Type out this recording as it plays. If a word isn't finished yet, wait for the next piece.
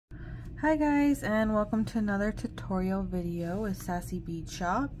Hi guys, and welcome to another tutorial video with Sassy Bead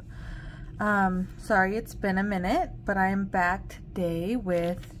Shop. Sorry it's been a minute, but I am back today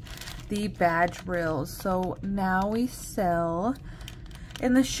with the badge reels. So now we sell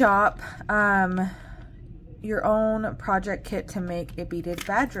in the shop your own project kit to make a beaded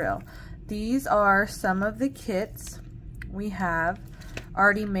badge reel. These are some of the kits we have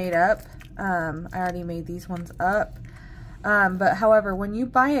already made up. I already made these ones up. But however, when you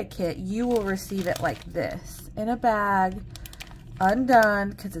buy a kit, you will receive it like this, in a bag,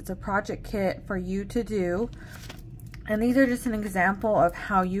 undone, because it's a project kit for you to do. And these are just an example of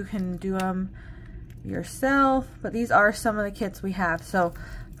how you can do them yourself, but these are some of the kits we have. So,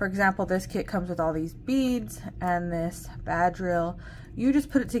 for example, this kit comes with all these beads and this badge reel. You just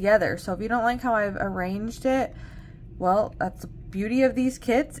put it together. So if you don't like how I've arranged it, well, that's the beauty of these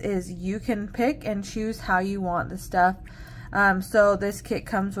kits, is you can pick and choose how you want the stuff. So this kit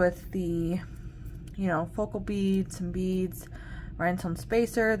comes with the, focal bead, some beads, rhinestone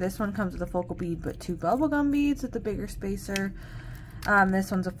spacer. This one comes with a focal bead but 2 bubblegum beads with the bigger spacer.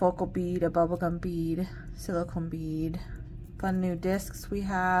 This one's a focal bead, a bubblegum bead, silicone bead. Fun new discs we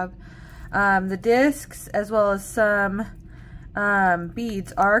have. The discs as well as some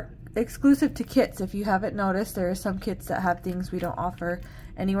beads are exclusive to kits. If you haven't noticed, there are some kits that have things we don't offer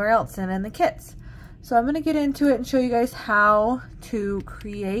anywhere else and in the kits. So I'm going to get into it and show you guys how to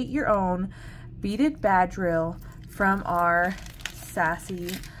create your own beaded badge reel from our Sassy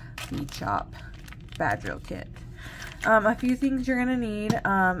Bead Shop badge reel kit. A few things you're going to need.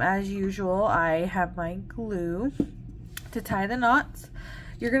 As usual, I have my glue to tie the knots.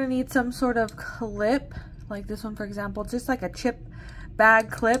 You're going to need some sort of clip, like this one for example, just like a chip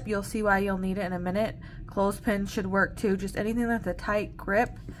bag clip. You'll see why you'll need it in a minute. Clothespin should work too, just anything that's a tight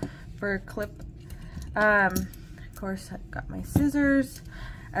grip for a clip. Of course, I've got my scissors,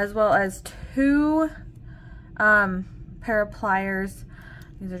 as well as 2 pair of pliers.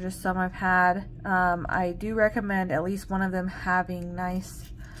 These are just some I've had. I do recommend at least one of them having nice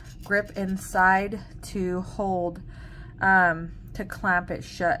grip inside to hold, to clamp it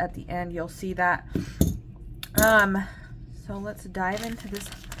shut at the end. You'll see that. So let's dive into this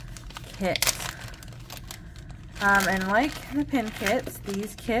kit. And like the pin kits,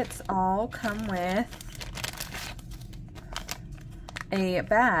 these kits all come with a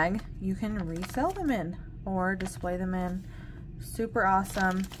bag you can resell them in or display them in. Super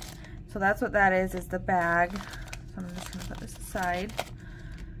awesome. So that's what that is the bag. So I'm just gonna put this aside.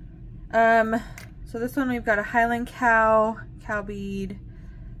 So this one we've got a Highland cow bead,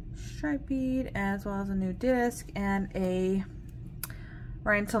 stripe bead, as well as a new disc and a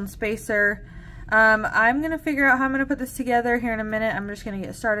rhinestone spacer. I'm gonna figure out how I'm gonna put this together here in a minute. I'm just gonna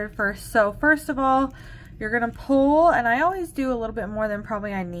get started first. So first of all, you're gonna pull, and I always do a little bit more than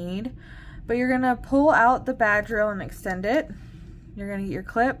probably I need, but you're gonna pull out the badge reel and extend it. You're gonna get your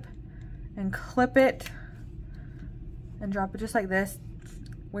clip and clip it and drop it just like this,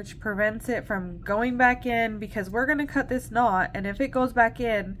 which prevents it from going back in, because we're gonna cut this knot, and if it goes back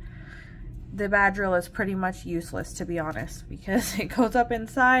in, the badge reel is pretty much useless, to be honest, because it goes up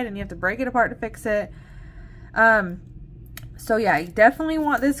inside and you have to break it apart to fix it. So yeah, you definitely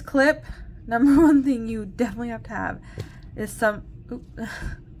want this clip. Number one thing you definitely have to have is some, of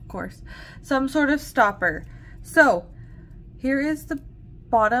course, some sort of stopper. So here is the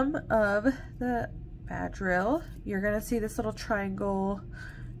bottom of the badge reel. You're gonna see this little triangle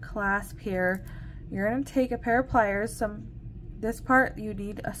clasp here. You're gonna take a pair of pliers, this part you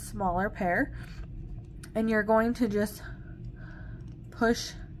need a smaller pair, and you're going to just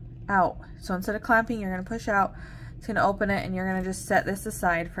push out. So instead of clamping, you're going to push out. It's going to open it, and you're going to just set this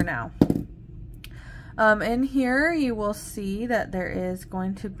aside for now. In here you will see that there is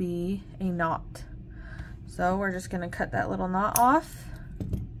going to be a knot. So we're just going to cut that little knot off,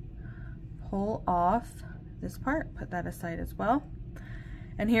 pull off this part, put that aside as well.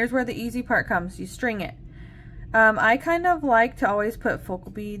 And here's where the easy part comes. You string it. I kind of like to always put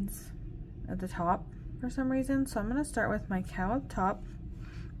focal beads at the top for some reason, so I'm going to start with my cow up top.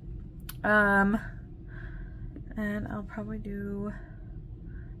 And I'll probably do,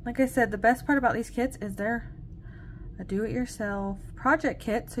 like I said, the best part about these kits is they're a do-it-yourself project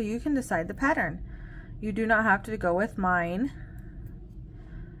kit, so you can decide the pattern. You do not have to go with mine.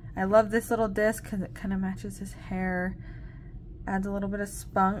 I love this little disc because it kind of matches his hair, adds a little bit of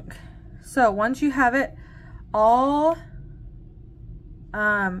spunk. So once you have it all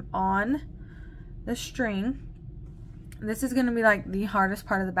on the string, this is going to be like the hardest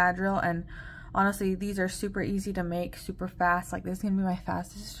part of the badge reel, and honestly these are super easy to make, super fast. Like this is going to be my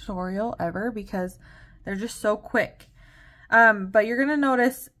fastest tutorial ever because they're just so quick. But you're going to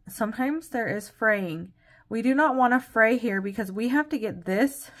notice sometimes there is fraying. We do not want to fray here because we have to get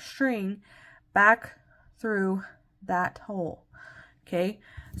this string back through that hole. Okay,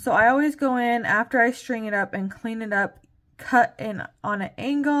 so I always go in after I string it up and clean it up, cut in on an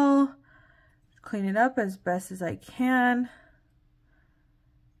angle, clean it up as best as I can,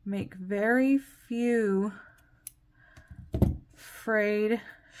 make very few frayed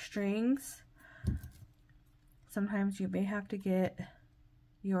strings. Sometimes you may have to get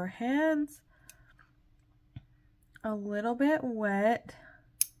your hands a little bit wet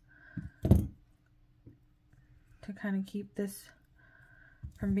to kind of keep this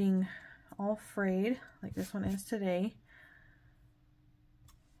from being all frayed like this one is today.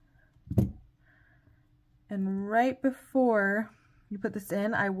 And right before you put this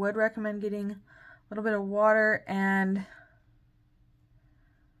in, I would recommend getting a little bit of water and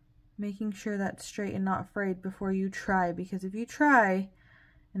making sure that's straight and not frayed before you try, because if you try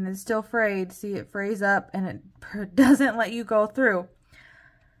and it's still frayed, see, it frays up and it doesn't let you go through.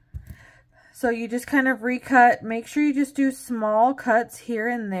 So you just kind of recut. Make sure you just do small cuts here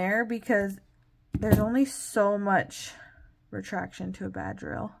and there because there's only so much retraction to a bad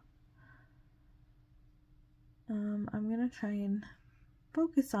drill. I'm going to try and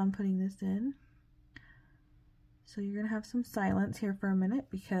focus on putting this in. So you're going to have some silence here for a minute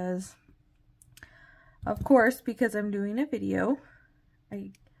because, of course, because I'm doing a video,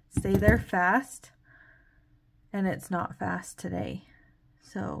 I say they're fast and it's not fast today.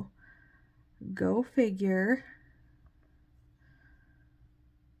 So go figure.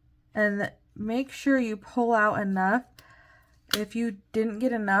 And make sure you pull out enough. If you didn't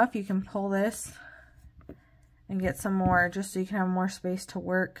get enough, you can pull this and get some more just so you can have more space to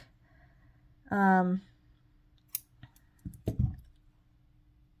work. Okay,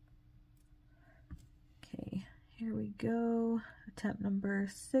 here we go. Attempt number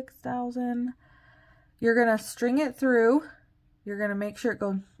 6,000. You're gonna string it through. You're gonna make sure it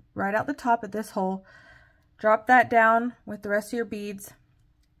goes right out the top of this hole. Drop that down with the rest of your beads.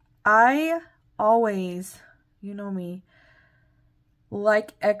 I always, you know me,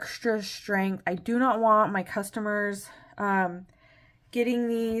 like extra strength. I do not want my customers getting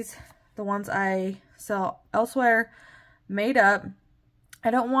these, the ones I sell elsewhere, made up.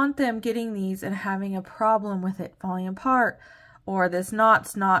 I don't want them getting these and having a problem with it falling apart, or this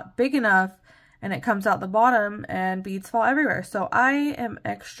knot's not big enough and it comes out the bottom and beads fall everywhere. So I am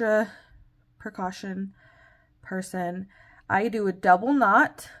extra precaution person. I do a double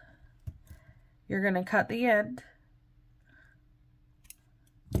knot. You're going to cut the end.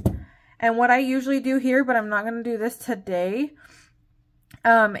 And what I usually do here, but I'm not going to do this today,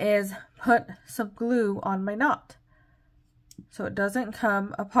 is put some glue on my knot so it doesn't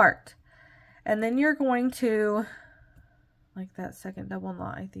come apart. And then you're going to, like that second double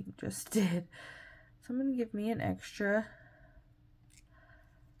knot I think just did. So I'm going to give me an extra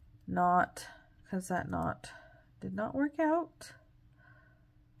knot because that knot did not work out.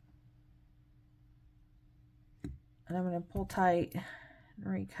 And I'm going to pull tight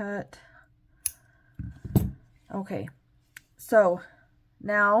and recut. Okay, so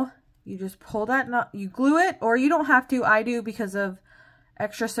now you just pull that knot, you glue it, or you don't have to. I do because of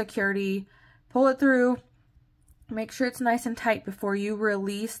extra security. Pull it through, make sure it's nice and tight before you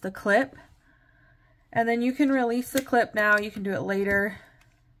release the clip. And then you can release the clip now. You can do it later.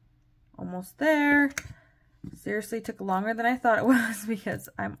 Almost there. Seriously, took longer than I thought it was because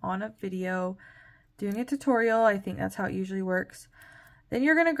I'm on a video doing a tutorial. I think that's how it usually works. Then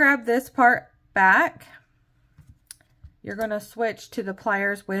you're going to grab this part back. You're going to switch to the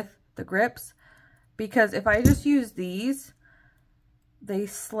pliers with the grips, because if I just use these, they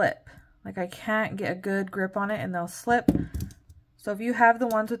slip. Like I can't get a good grip on it and they'll slip. So if you have the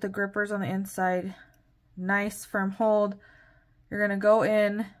ones with the grippers on the inside, nice firm hold, you're going to go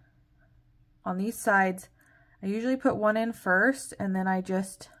in on these sides. I usually put one in first and then I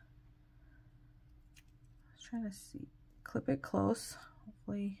just, trying to see, clip it close.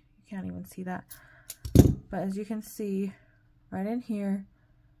 Hopefully you can't even see that. But as you can see, right in here,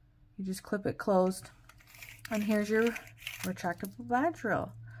 you just clip it closed. And here's your retractable bad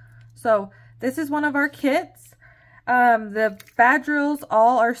drill. So this is one of our kits. The bad drills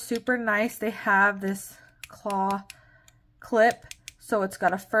all are super nice. They have this claw clip, so it's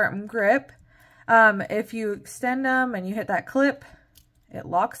got a firm grip. If you extend them and you hit that clip, it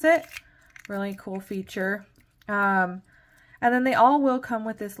locks it. Really cool feature. And then they all will come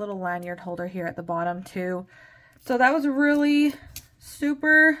with this little lanyard holder here at the bottom too. So that was a really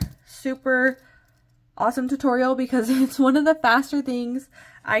super, super awesome tutorial because it's one of the faster things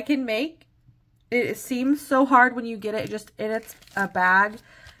I can make. It seems so hard when you get it just in its a bag.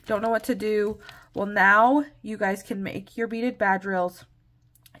 don't know what to do. Well, now you guys can make your beaded bad drills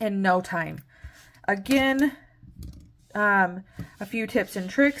in no time. Again, a few tips and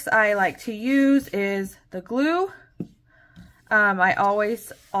tricks I like to use is the glue. I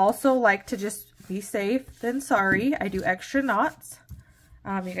always also like to just be safe than sorry. I do extra knots.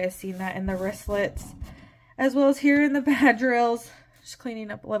 You guys seen that in the wristlets as well as here in the bad drills. Just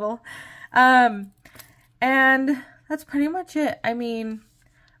cleaning up a little. And that's pretty much it. I mean,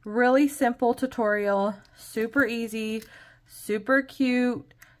 really simple tutorial, super easy, super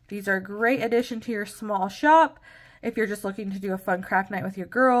cute. These are a great addition to your small shop. If you're just looking to do a fun craft night with your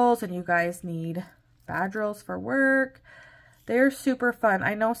girls and you guys need bad drills for work, they're super fun.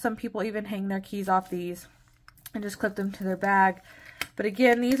 I know some people even hang their keys off these and just clip them to their bag. But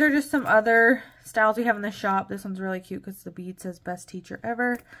again, these are just some other styles we have in the shop. This one's really cute because the bead says best teacher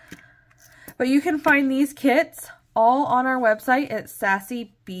ever. But you can find these kits all on our website at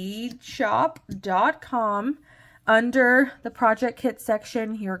sassybeadshop.com. Under the project kit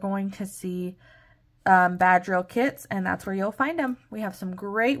section, you're going to see bad drill kits, and that's where you'll find them. We have some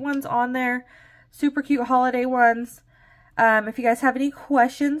great ones on there, super cute holiday ones. If you guys have any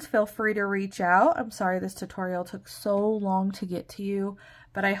questions, feel free to reach out. I'm sorry this tutorial took so long to get to you,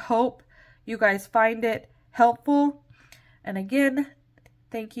 but I hope you guys find it helpful. And again,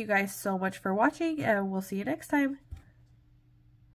 thank you guys so much for watching, and we'll see you next time.